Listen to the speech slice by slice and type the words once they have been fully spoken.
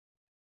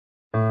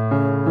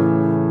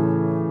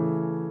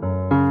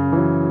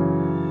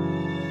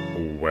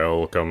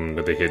Welcome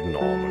to the Hidden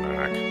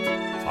Almanac.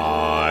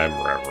 I'm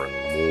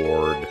Reverend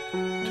Ward.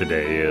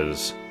 Today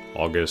is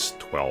August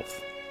 12th,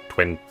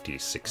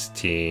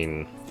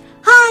 2016.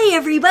 Hi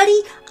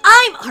everybody,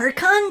 I'm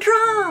Archon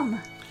Drum.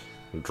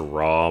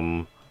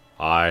 Drum,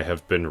 I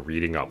have been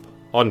reading up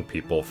on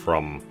people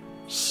from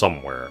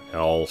somewhere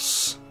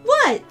else.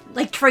 What?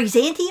 Like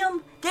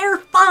Trizantium? They're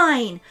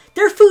fine.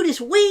 Their food is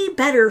way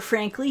better,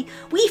 frankly.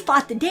 We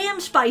fought the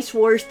damn spice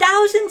wars,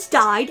 thousands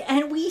died,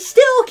 and we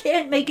still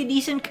can't make a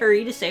decent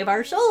curry to save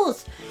our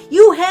souls.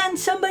 You hand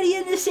somebody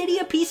in the city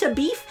a piece of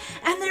beef,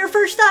 and their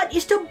first thought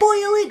is to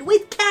boil it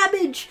with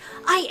cabbage.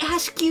 I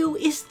ask you,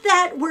 is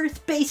that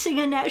worth basing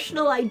a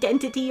national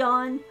identity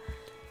on?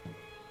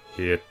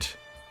 It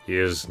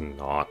is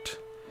not.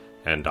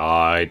 And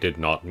I did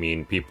not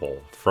mean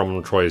people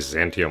from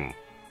Trizantium.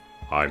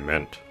 I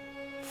meant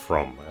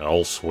from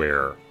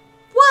elsewhere.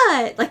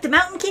 What? Like the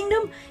Mountain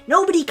Kingdom?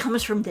 Nobody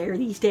comes from there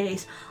these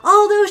days.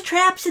 All those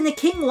traps and the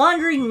king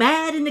wandering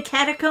mad in the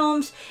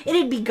catacombs.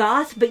 It'd be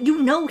Goth, but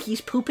you know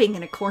he's pooping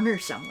in a corner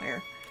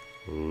somewhere.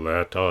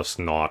 Let us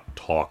not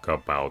talk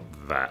about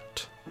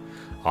that.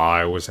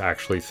 I was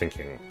actually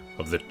thinking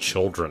of the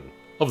children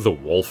of the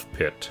Wolf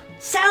Pit.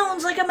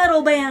 Sounds like a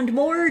metal band,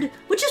 Mord.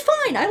 Which is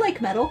fine, I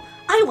like metal.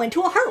 I went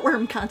to a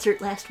Heartworm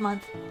concert last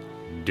month.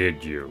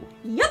 Did you?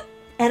 Yep,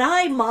 and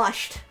I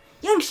moshed.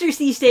 Youngsters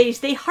these days,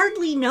 they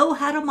hardly know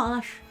how to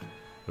mosh.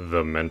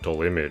 The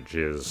mental image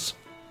is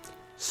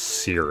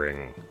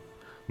searing.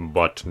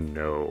 But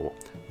no,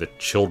 the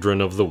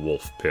children of the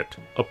Wolf Pit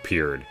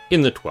appeared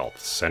in the 12th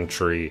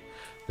century.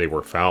 They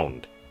were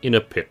found in a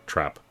pit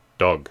trap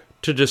dug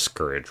to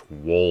discourage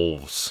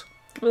wolves.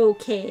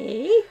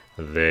 Okay.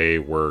 They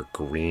were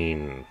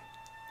green.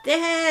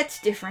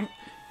 That's different.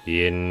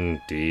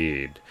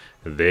 Indeed.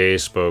 They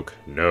spoke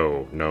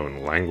no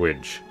known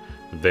language.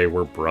 They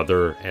were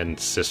brother and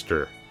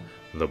sister.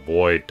 The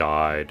boy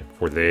died,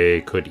 for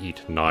they could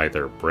eat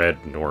neither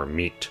bread nor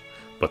meat,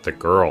 but the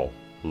girl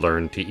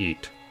learned to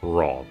eat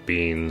raw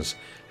beans,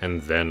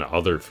 and then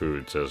other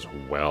foods as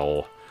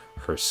well.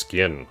 Her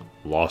skin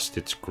lost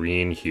its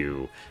green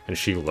hue, and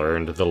she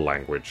learned the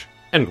language,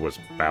 and was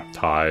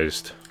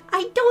baptized.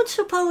 I don't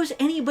suppose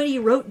anybody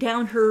wrote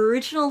down her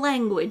original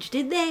language,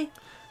 did they?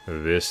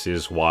 This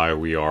is why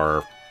we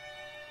are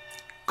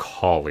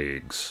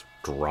colleagues,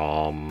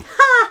 Drum.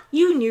 Ha!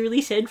 You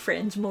nearly said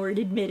friends, Mord,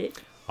 admit it.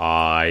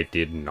 I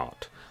did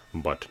not.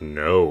 But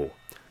no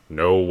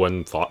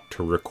one thought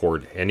to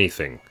record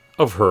anything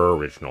of her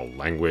original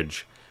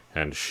language,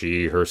 and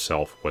she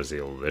herself was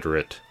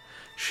illiterate.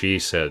 She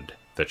said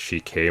that she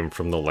came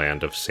from the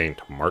land of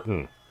Saint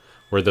Martin,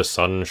 where the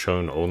sun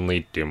shone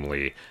only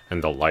dimly,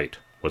 and the light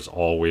was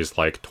always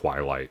like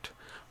twilight,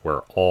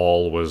 where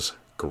all was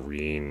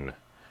green.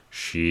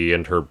 She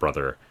and her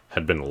brother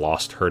had been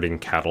lost herding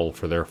cattle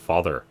for their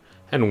father,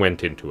 and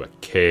went into a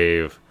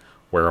cave,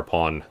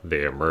 whereupon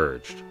they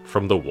emerged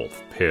from the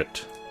wolf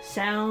pit.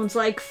 Sounds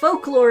like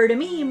folklore to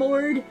me,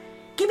 Mord.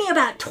 Give me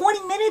about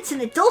 20 minutes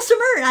and a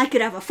dulcimer, and I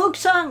could have a folk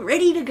song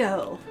ready to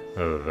go.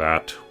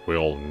 That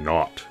will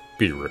not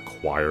be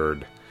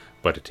required,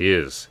 but it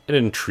is an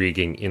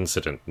intriguing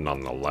incident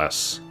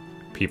nonetheless.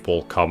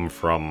 People come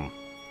from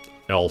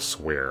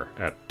elsewhere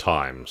at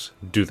times,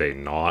 do they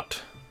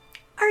not?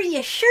 Are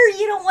you sure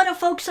you don't want a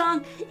folk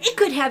song? It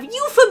could have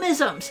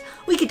euphemisms.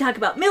 We could talk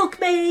about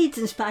milkmaids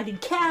and spotted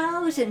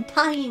cows and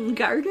tying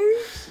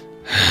garters.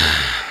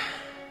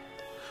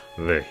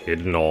 The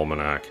Hidden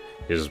Almanac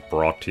is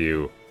brought to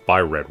you by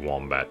Red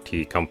Wombat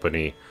Tea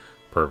Company,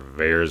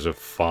 purveyors of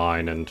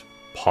fine and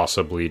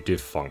possibly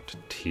defunct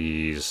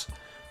teas.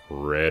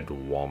 Red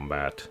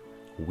Wombat,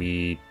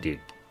 we dig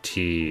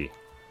tea.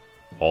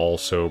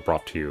 Also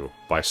brought to you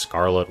by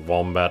Scarlet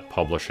Wombat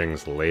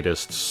Publishing's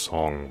latest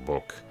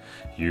songbook,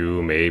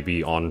 You May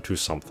Be Onto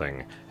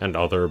Something, and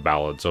Other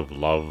Ballads of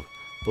Love,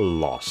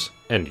 Loss,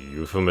 and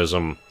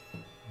Euphemism,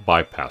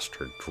 by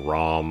Pastor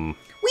Drum.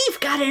 We've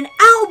got an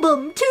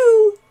album,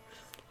 too!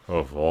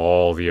 Of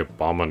all the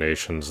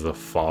abominations the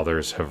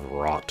fathers have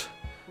wrought,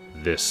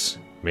 this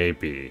may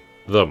be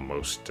the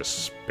most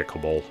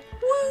despicable.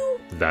 Woo!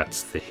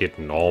 That's the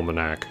Hidden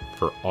Almanac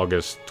for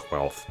August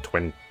 12th,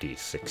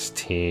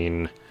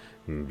 2016.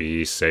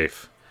 Be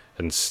safe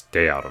and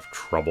stay out of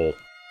trouble.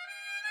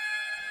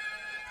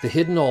 The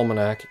Hidden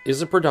Almanac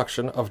is a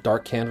production of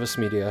Dark Canvas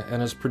Media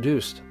and is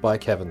produced by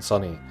Kevin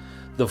Sonney.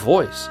 The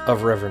voice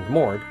of Reverend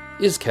Mord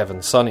is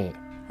Kevin Sonney.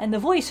 And the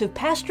voice of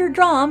Pastor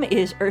Drum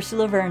is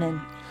Ursula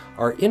Vernon.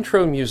 Our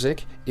intro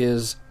music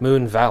is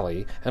Moon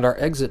Valley, and our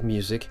exit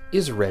music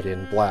is Red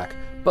in Black,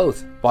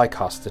 both by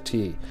Costa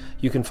T.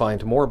 You can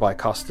find more by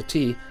Costa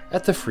T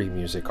at the Free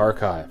Music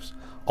Archives.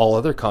 All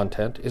other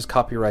content is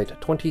copyright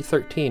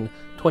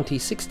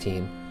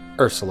 2013-2016,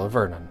 Ursula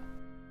Vernon.